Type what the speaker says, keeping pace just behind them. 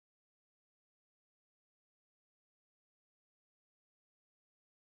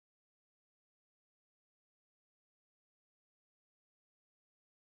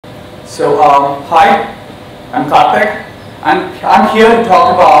Hi, I'm Karthik, and I'm here to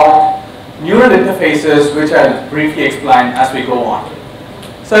talk about neural interfaces, which I'll briefly explain as we go on.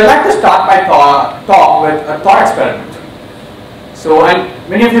 So I'd like to start my talk with a thought experiment. And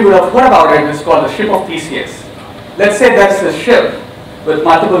many of you would have heard about it. It's called the ship of Theseus. Let's say that's a ship with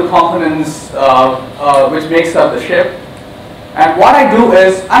multiple components, which makes up the ship. And what I do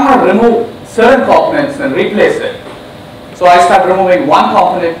is I'm going to remove certain components and replace it. So I start removing one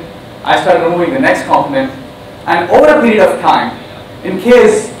component, I start removing the next component, and over a period of time, in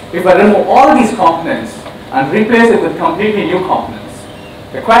case if I remove all these components and replace it with completely new components,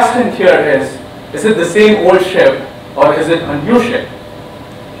 the question here is it the same old ship or is it a new ship?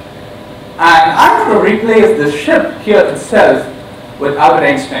 And I'm going to replace the ship here itself with Albert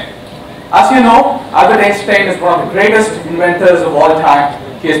Einstein. As you know, Albert Einstein is one of the greatest inventors of all time.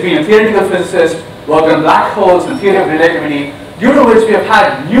 He has been a theoretical physicist, worked on black holes and theory of relativity, due to which we have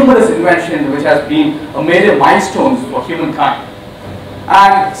had numerous inventions which has been a major milestones for humankind.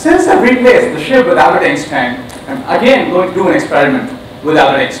 And since I've replaced the ship with Albert Einstein, I'm again going to do an experiment with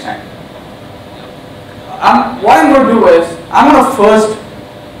Albert Einstein. What I'm going to do is, I'm going to first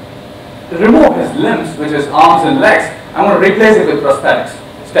remove his limbs, which is arms and legs. I'm going to replace it with prosthetics.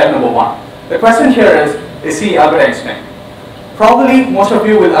 Step number one. The question here is he Albert Einstein? Probably most of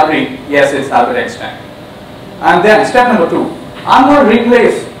you will agree, yes, it's Albert Einstein. And then step number two, I'm going to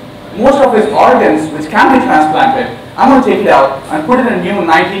replace most of his organs which can be transplanted. I'm going to take it out and put in a new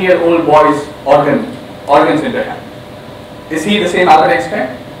 19-year-old boy's organs into him. Is he the same Albert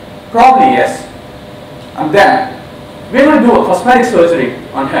Einstein? Probably yes. And then we're going to do a cosmetic surgery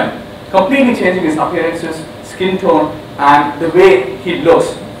on him, completely changing his appearances, skin tone, and the way he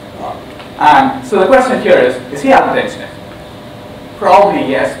looks. And so the question here is he Albert Einstein? Probably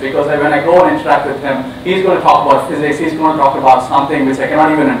yes, because when I go and interact with him, he's going to talk about physics, he's going to talk about something which I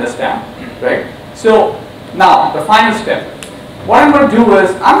cannot even understand, right? So now, the final step. What I'm going to do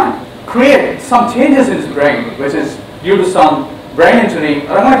is, I'm going to create some changes in his brain, which is due to some brain injury,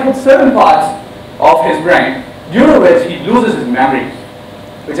 or I'm going to hit certain parts of his brain, due to which he loses his memory,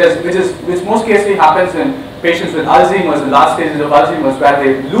 which most cases happens in patients with Alzheimer's, the last stages of Alzheimer's, where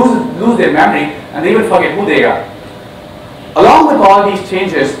they lose their memory and they even forget who they are. Along with all these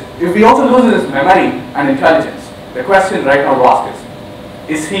changes, if we also lose his memory and intelligence, the question right now to ask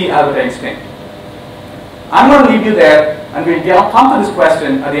is he Albert Einstein? I'm going to leave you there, and we'll come to this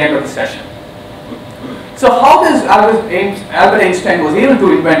question at the end of the session. So how does Albert Einstein was able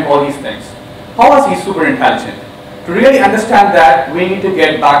to invent all these things? How was he super intelligent? To really understand that, we need to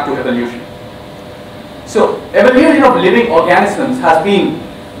get back to evolution. So evolution of living organisms has been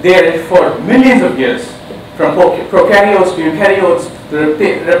there for millions of years, from prokaryotes to eukaryotes to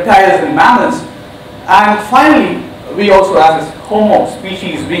reptiles and mammals. And finally, we also as a Homo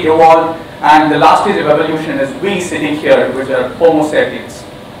species, we evolved, and the last stage of evolution is we sitting here, which are Homo sapiens.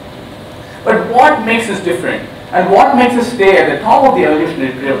 But what makes us different? And what makes us stay at the top of the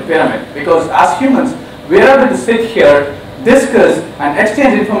evolutionary pyramid? Because as humans, we are able to sit here, discuss and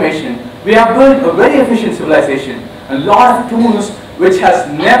exchange information. We have built a very efficient civilization, a lot of tools which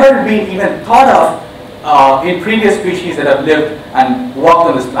has never been even thought of in previous species that have lived and walked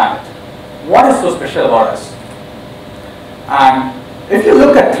on this planet. What is so special about us? And if you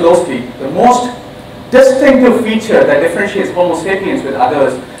look at closely, the most distinctive feature that differentiates Homo sapiens with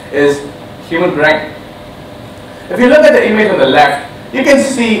others is human brain. If you look at the image on the left, you can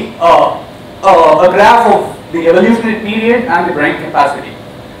see a graph of the evolutionary period and the brain capacity.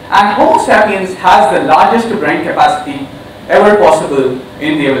 And Homo sapiens has the largest brain capacity ever possible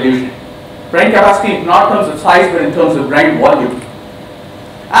in the evolution. Brain capacity not in terms of size, but in terms of brain volume.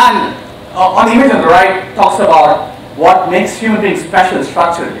 And on the image on the right talks about what makes human beings special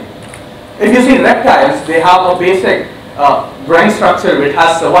structurally. If you see reptiles, they have a basic brain structure which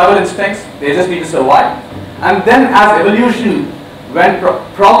has survival instincts. They just need to survive. And then as evolution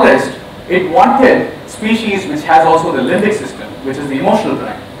progressed, it wanted species which has also the limbic system, which is the emotional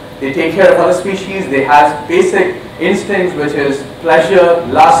brain. They take care of other species. They have basic instincts, which is pleasure,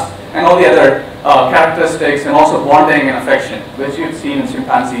 lust, and all the other characteristics, and also bonding and affection, which you've seen in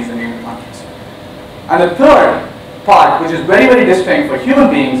chimpanzees and human monkeys. And the third part, which is very, very distinct for human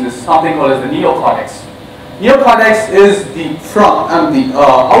beings, is something called as the neocortex. Neocortex is the front and the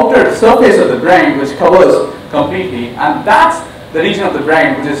outer surface of the brain, which covers completely, and that's the region of the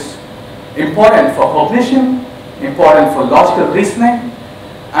brain which is important for cognition, important for logical reasoning,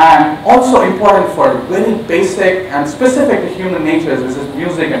 and also important for very basic and specific to human natures, which is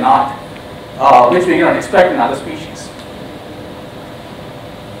music and art, which we cannot expect in other species.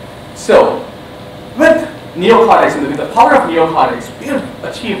 So, with neocortex, and with the power of neocortex, we have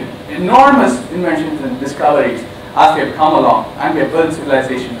achieved enormous inventions and discoveries as we have come along, and we have built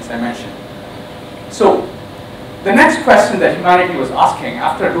civilization, as I mentioned. So, the next question that humanity was asking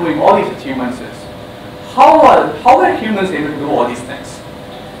after doing all these achievements is, how are humans able to do all these things?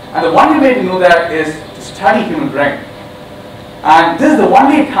 And the only way to know that is to study human brain. And this is the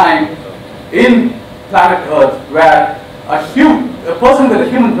only time in planet Earth where a person with a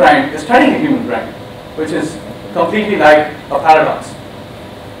human brain is studying a human brain, which is completely like a paradox.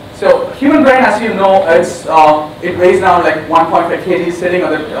 So human brain, as you know, it weighs now like 1.5 kg sitting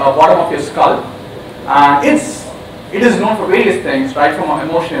on the bottom of your skull. And it is known for various things, right, from our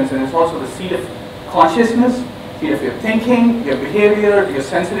emotions, and it's also the seat of consciousness, seat of your thinking, your behavior, your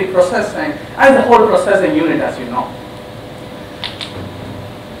sensory processing, and the whole processing unit, as you know.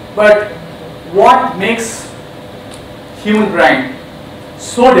 But what makes human brain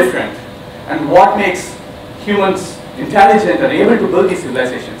so different, and what makes humans intelligent and able to build these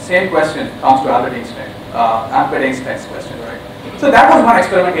civilizations? Same question comes to Albert Einstein's question, right? So that was one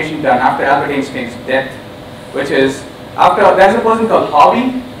experimentation done after Albert Einstein's death, which is there's a person called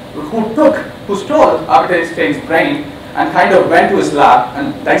Harvey who stole Albert Einstein's brain and kind of went to his lab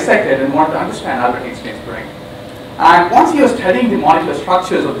and dissected and wanted to understand Albert Einstein's brain. And once he was studying the molecular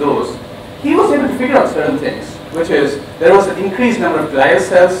structures of those, he was able to figure out certain things, which is there was an increased number of glial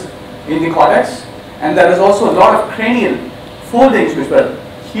cells in the cortex, and there was also a lot of cranial foldings which were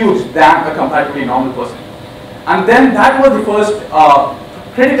huge than a comparatively normal person. And then that was the first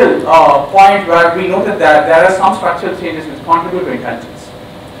critical point where we noted that there are some structural changes which contribute to intelligence.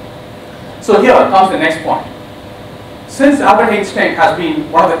 So here comes the next point. Since Albert Einstein has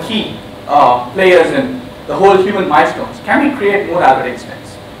been one of the key players in the whole human milestones, can we create more Albert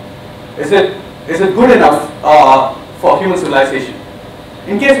Einsteins? Is it good enough for human civilization?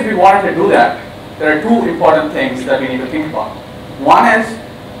 In case if we wanted to do that, there are two important things that we need to think about. One is,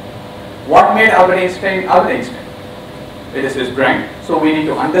 what made Albert Einstein Albert Einstein? It is his brain. So we need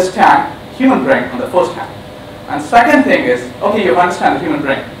to understand human brain on the first hand. And second thing is, okay, you understand the human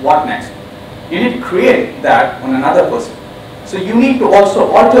brain, what next? You need to create that on another person. So you need to also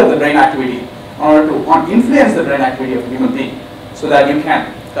alter the brain activity in order to influence the brain activity of a human being, so that you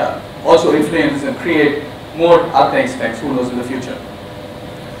can also influence and create more Albert Einsteins, who knows, in the future.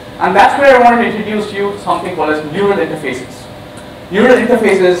 And that's where I wanted to introduce you something called as neural interfaces. Neural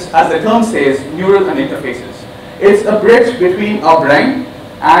interfaces, as the term says, neural and interfaces. It's a bridge between our brain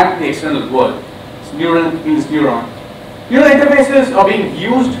and the external world. So neural means neuron. Neural interfaces are being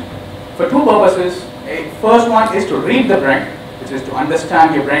used for two purposes. First one is to read the brain, which is to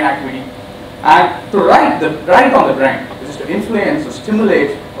understand your brain activity, and to write on the brain, which is to influence or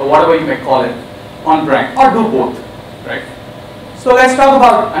stimulate, or whatever you may call it, on brain, or do both, right? So let's talk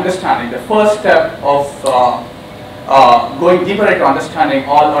about understanding, the first step of going deeper into understanding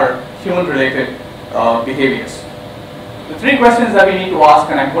all our human-related behaviors. The three questions that we need to ask,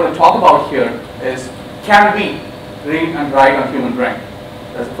 and I'm going to talk about here, is, can we read and write on human brain?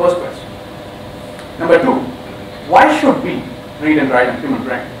 That's the first question. Number two, why should we read and write on human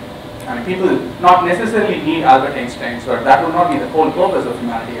brain? I mean, people not necessarily need Albert Einstein, so that would not be the whole purpose of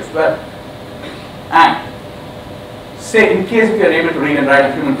humanity as well. And say, in case if you are able to read and write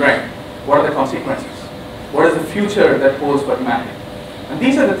on human brain, what are the consequences? What is the future that holds for humanity? And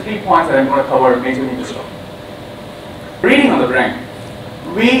these are the 3 points that I'm going to cover majorly in this talk. Reading on the brain.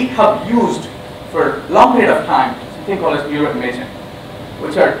 We have used for a long period of time something called as neuroimaging,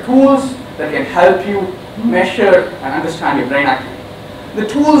 which are tools that can help you measure and understand your brain activity. The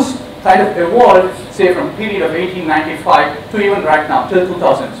tools kind of evolved, say, from period of 1895 to even right now, till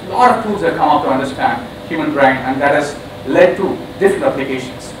 2000s. A lot of tools have come up to understand human brain, and that has led to different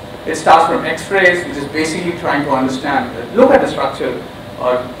applications. It starts from X-rays, which is basically trying to understand, look at the structure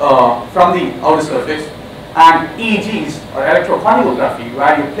from the outer surface, and EEGs, or electrocardiography,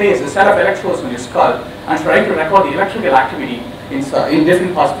 where you place a set of electrodes on your skull and try to record the electrical activity in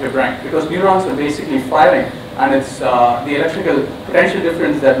different parts of your brain, because neurons are basically firing, and it's the electrical potential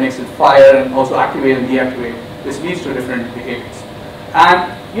difference that makes it fire and also activate and deactivate, which leads to different behaviors.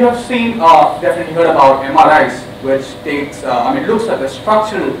 And you have seen, definitely heard about MRIs, which takes, looks at the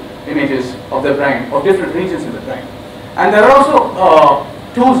structural images of the brain, of different regions in the brain. And there are also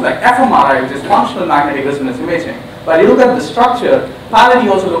tools like fMRI, which is functional magnetic resonance imaging, where you look at the structure, parallelly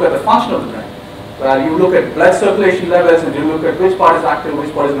you also look at the function of the brain, where you look at blood circulation levels and you look at which part is active,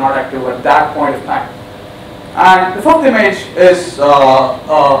 which part is not active at that point of time. And the fourth image is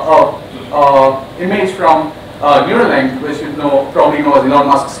image from Neuralink, which you probably know as Elon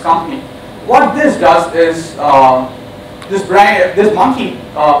Musk's company. What this does is this monkey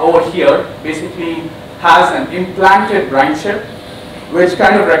over here basically has an implanted brain chip which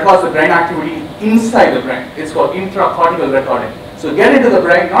kind of records the brain activity inside the brain. It's called intracortical recording. So get into the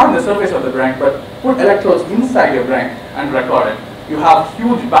brain, not on the surface of the brain, but put electrodes inside your brain and record it. You have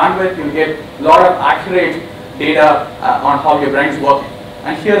huge bandwidth, you'll get a lot of accurate data on how your brain is working.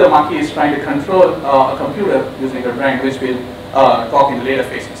 And here the monkey is trying to control a computer using the brain, which we'll talk in the later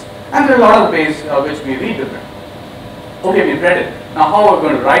phases. And there are a lot of ways which we read the brain. Okay, we've read it. Now how are we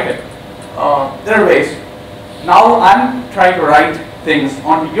going to write it? There are ways. Now I'm trying to write things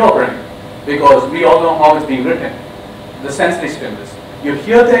onto your brain because we all know how it's being written. The sensory stimulus. You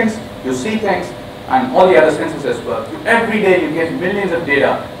hear things, you see things, and all the other senses as well. Every day you get millions of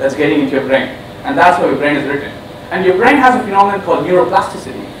data that's getting into your brain, and that's how your brain is written. And your brain has a phenomenon called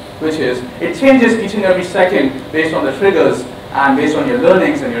neuroplasticity, which is it changes each and every second based on the triggers and based on your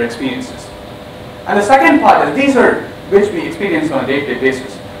learnings and your experiences. And the second part is these are which we experience on a day-to-day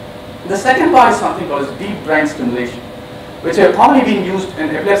basis. The second part is something called as deep brain stimulation, which are commonly being used in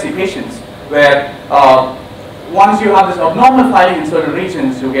epilepsy patients, where once you have this abnormal filing in certain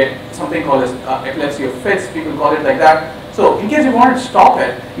regions, you get something called as epilepsy of fits, people call it like that. So in case you wanted to stop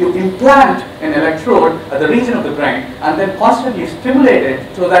it, you implant an electrode at the region of the brain and then constantly stimulate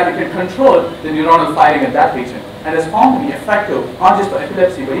it so that you can control the neuronal firing at that region. And it's found to be effective, not just for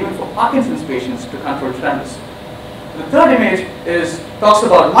epilepsy, but even for Parkinson's patients to control tremors. The third image talks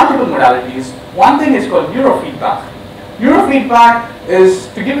about multiple modalities. One thing is called neurofeedback. Neurofeedback is,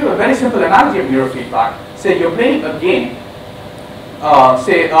 to give you a very simple analogy of neurofeedback, say you're playing a game,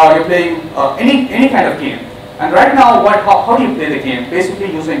 you're playing any kind of game. And right now, how do you play the game?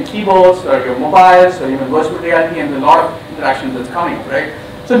 Basically using keyboards or your mobiles or even virtual reality and a lot of interactions that's coming up, right?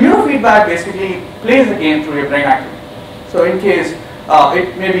 So neurofeedback basically plays the game through your brain activity. So in case,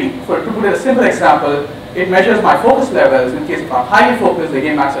 it maybe, to put a simple example, it measures my focus levels. In case if I'm highly focused, the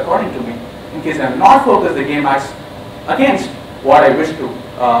game acts according to me. In case I'm not focused, the game acts against what I wish to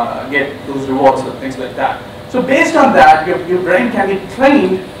get those rewards or things like that. So based on that, your brain can be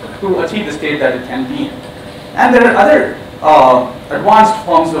trained to achieve the state that it can be in. And there are other advanced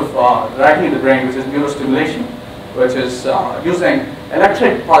forms of writing in the brain, which is neurostimulation, which is using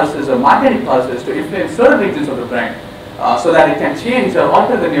electric pulses or magnetic pulses to influence certain regions of the brain so that it can change or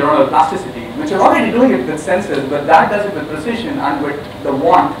alter the neuronal plasticity, which you're already doing it with senses, but that does it with precision and with the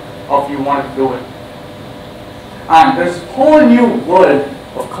want of you wanted to do it. And there's a whole new world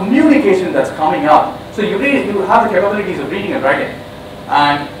of communication that's coming up. So you have the capabilities of reading and writing.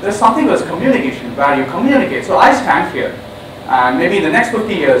 And there's something called communication, where you communicate. So I stand here, and maybe in the next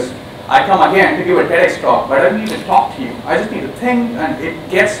 50 years, I come again to give a TEDx talk, but I don't need to talk to you. I just need to think, and it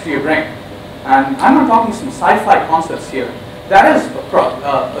gets to your brain. And I'm not talking some sci-fi concepts here. That is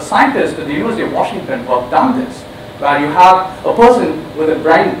a scientist at the University of Washington who have done this, where you have a person with a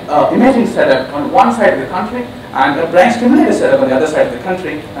brain imaging setup on one side of the country, and a brain stimulator setup on the other side of the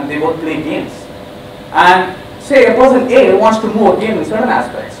country, and they both play games. And say a person A wants to move a game in certain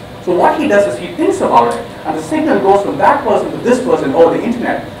aspects. So what he does is he thinks about it, and the signal goes from that person to this person over the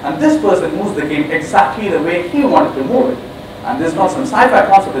internet, and this person moves the game exactly the way he wanted to move it. And this is not some sci-fi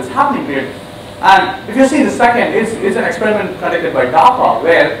concept, it's happening really. And if you see the second, it's an experiment conducted by DARPA,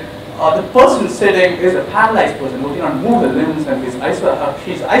 where the person sitting is a paralyzed person who cannot move the limbs, and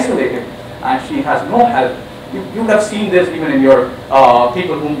she's isolated, and she has no help. You would have seen this even in your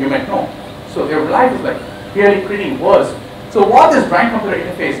people whom you might know. So their life is like really pretty worse. So what this brain-computer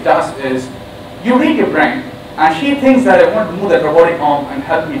interface does is, you read your brain, and she thinks that I want to move that robotic arm and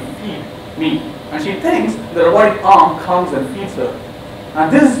help me feed me. And she thinks the robotic arm comes and feeds her. And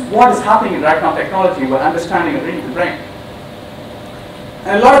this is what is happening in right now technology by understanding and reading the brain.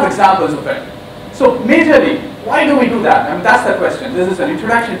 And a lot of examples of it. So majorly, why do we do that? I mean, that's the question. This is an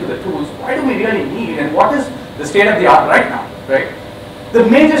introduction to the tools. Why do we really need, and what is the state of the art right now, right? The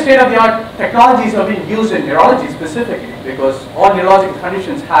major state-of-the-art technologies are being used in neurology specifically, because all neurological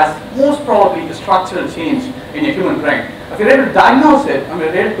conditions has most probably a structural change in your human brain. If you're able to diagnose it, and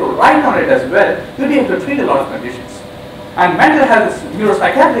you're able to write on it as well, you'll be able to treat a lot of conditions. And mental health,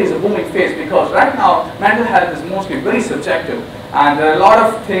 neuropsychiatry is a booming phase, because right now mental health is mostly very subjective, and there are a lot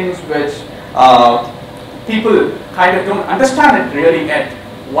of things which people kind of don't understand it really yet.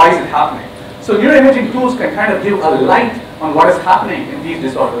 Why is it happening? So neuroimaging tools can kind of give a light on what is happening in these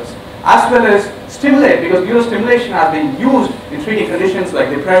disorders, as well as stimulate, because neurostimulation has been used in treating conditions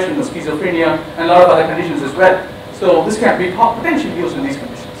like depression or schizophrenia and a lot of other conditions as well. So this can be potentially used in these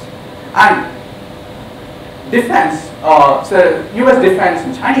conditions. And defense, so US defense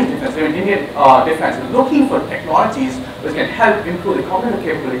and Chinese defense, even Indian defense, is looking for technologies which can help improve the cognitive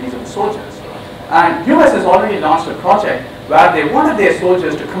capabilities of the soldiers. And US has already launched a project where they wanted their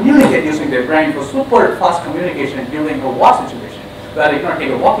soldiers to communicate using their brain for super fast communication during a war situation, where you cannot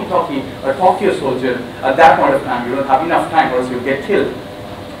take a walkie-talkie or talk to your soldier at that point of time. You don't have enough time or else you'll get killed.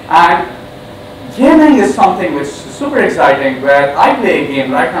 And gaming is something which is super exciting, where I play a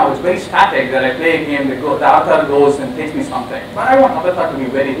game right now. It's very static, that I play a game, the avatar goes and takes me something. But I want avatar to be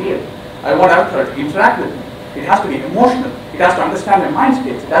very real. I want avatar to interact with me. It has to be emotional. It has to understand my mind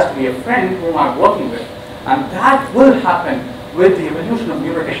states. It has to be a friend whom I'm working with. And that will happen with the evolution of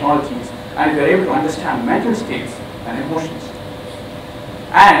neurotechnologies, and if you're able to understand mental states and emotions.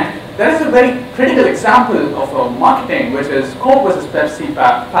 And there is a very critical example of a marketing, which is Coke versus Pepsi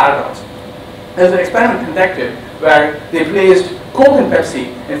paradox. There's an experiment conducted where they placed Coke and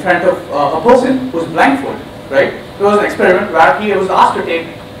Pepsi in front of a person who's blindfolded, right? There was an experiment where he was asked to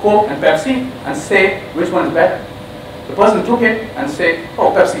take Coke and Pepsi and say which one is better. The person took it and said,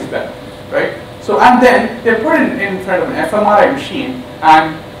 oh, Pepsi is better, right? So, and then they put it in front of an fMRI machine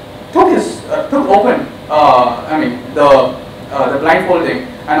and took open the blindfolding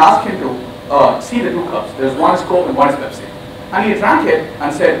and asked him to see the two cups. There's one is Coke and one is Pepsi. And he drank it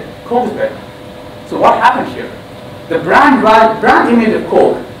and said, Coke is better. So what happened here? The brand image of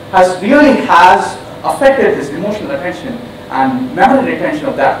Coke has affected his emotional attention and memory retention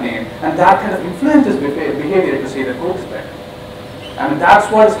of that name, and that kind of influenced his behavior to say that Coke is better. And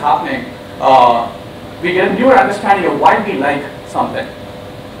that's what is happening. We get a newer understanding of why we like something.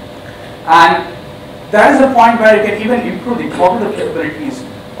 And that is a point where you can even improve the cognitive capabilities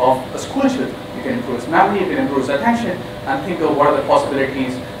of a school child. You can improve his memory, you can improve his attention, and think of what are the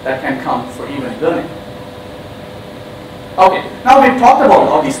possibilities that can come for even learning. Okay, now we've talked about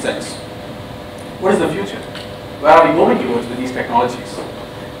all these things. What is the future? Where are we going towards with these technologies?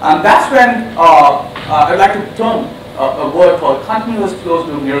 And that's when I'd like to term a word called continuous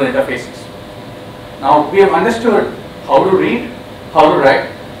closed-loop neural interfaces. Now, we have understood how to read, how to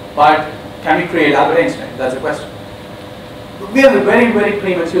write, but can we create Albert Einstein? That's the question. We are in the very, very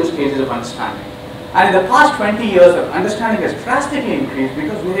premature stages of understanding. And in the past 20 years, our understanding has drastically increased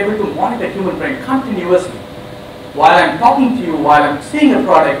because we're able to monitor human brain continuously. While I'm talking to you, while I'm seeing a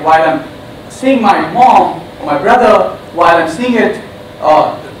product, while I'm seeing my mom or my brother, while I'm seeing it,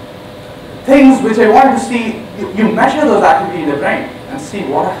 things which I wanted to see, you measure those activities in the brain and see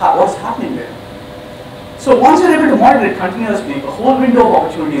what's happening there. So once you're able to monitor it continuously, a whole window of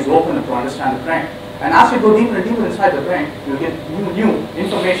opportunity is open to understand the brain. And as you go deeper and deeper inside the brain, you'll get new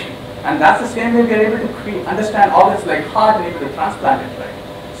information. And that's the same way we are able to understand organs like heart and able to transplant it,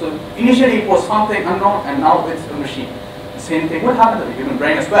 right? So initially it was something unknown, and now it's a machine. The same thing would happen to the human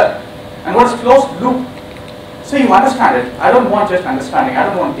brain as well. And what is closed loop? So you understand it. I don't want just understanding. I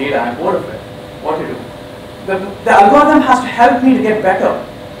don't want data. I'm bored of it. What to do? The algorithm has to help me to get better.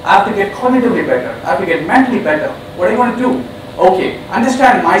 I have to get cognitively better. I have to get mentally better. What are you going to do? Okay,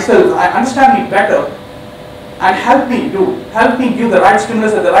 understand myself. Understand me better, and help me give the right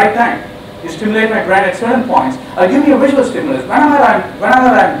stimulus at the right time. You stimulate my brain at certain points. I'll give me a visual stimulus. Whenever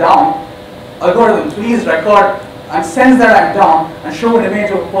I'm down, algorithm, please record and sense that I'm down and show an image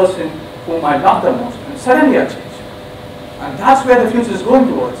of a person whom I love the most. And suddenly I'll change. And that's where the future is going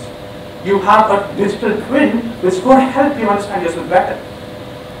towards. You have a digital twin which is going to help you understand yourself better.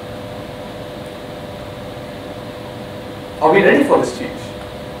 Are we ready for this change?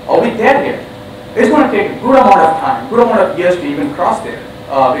 Are we there yet? It's going to take a good amount of time, good amount of years to even cross there,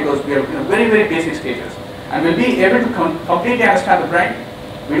 because we are in very, very basic stages. And we'll be able to completely understand the brain.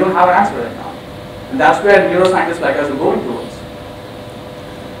 We don't have an answer right now. And that's where neuroscientists like us are going towards.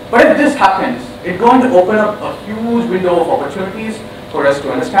 But if this happens, it's going to open up a huge window of opportunities for us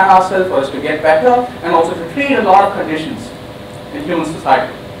to understand ourselves, for us to get better, and also to treat a lot of conditions in human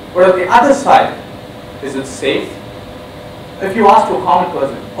society. But on the other side, is it safe? If you ask to a common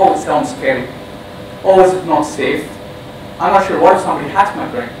person, oh, it sounds scary. Oh, is it not safe? I'm not sure. What if somebody hacks my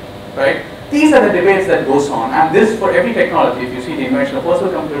brain, right? These are the debates that goes on, and this for every technology. If you see the invention of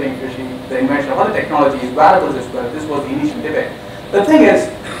personal computing, if you see the invention of other technologies, wearables as well, this was the initial debate. The thing is,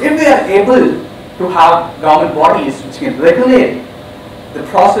 if we are able to have government bodies which can regulate the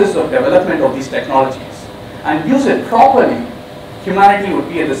process of development of these technologies and use it properly, humanity would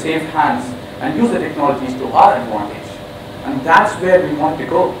be at the safe hands and use the technologies to our advantage. And that's where we want to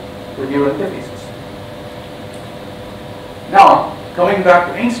go with neural interfaces. Now, coming back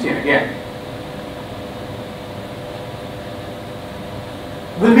to Einstein again.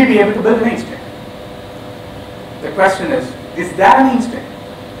 Will we be able to build an Einstein? The question is there an Einstein?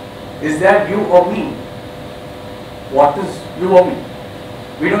 Is there you or me? What is you or me?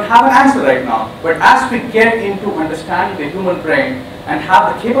 We don't have an answer right now, but as we get into understanding the human brain and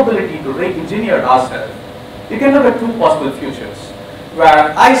have the capability to re-engineer ourselves, you can look at two possible futures,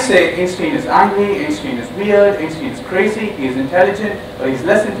 where I say Einstein is angry, Einstein is weird, Einstein is crazy, he is intelligent, or he's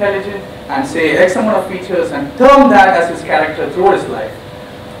less intelligent, and say X amount of features and term that as his character throughout his life.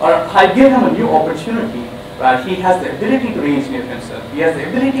 Or I give him a new opportunity where he has the ability to re-engineer himself. He has the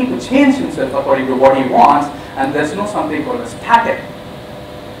ability to change himself according to what he wants, and there's no something called a static.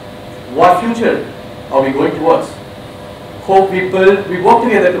 What future are we going towards? Hope we work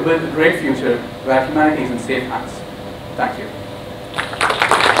together to build a great future where humanity is in safe hands. Thank you.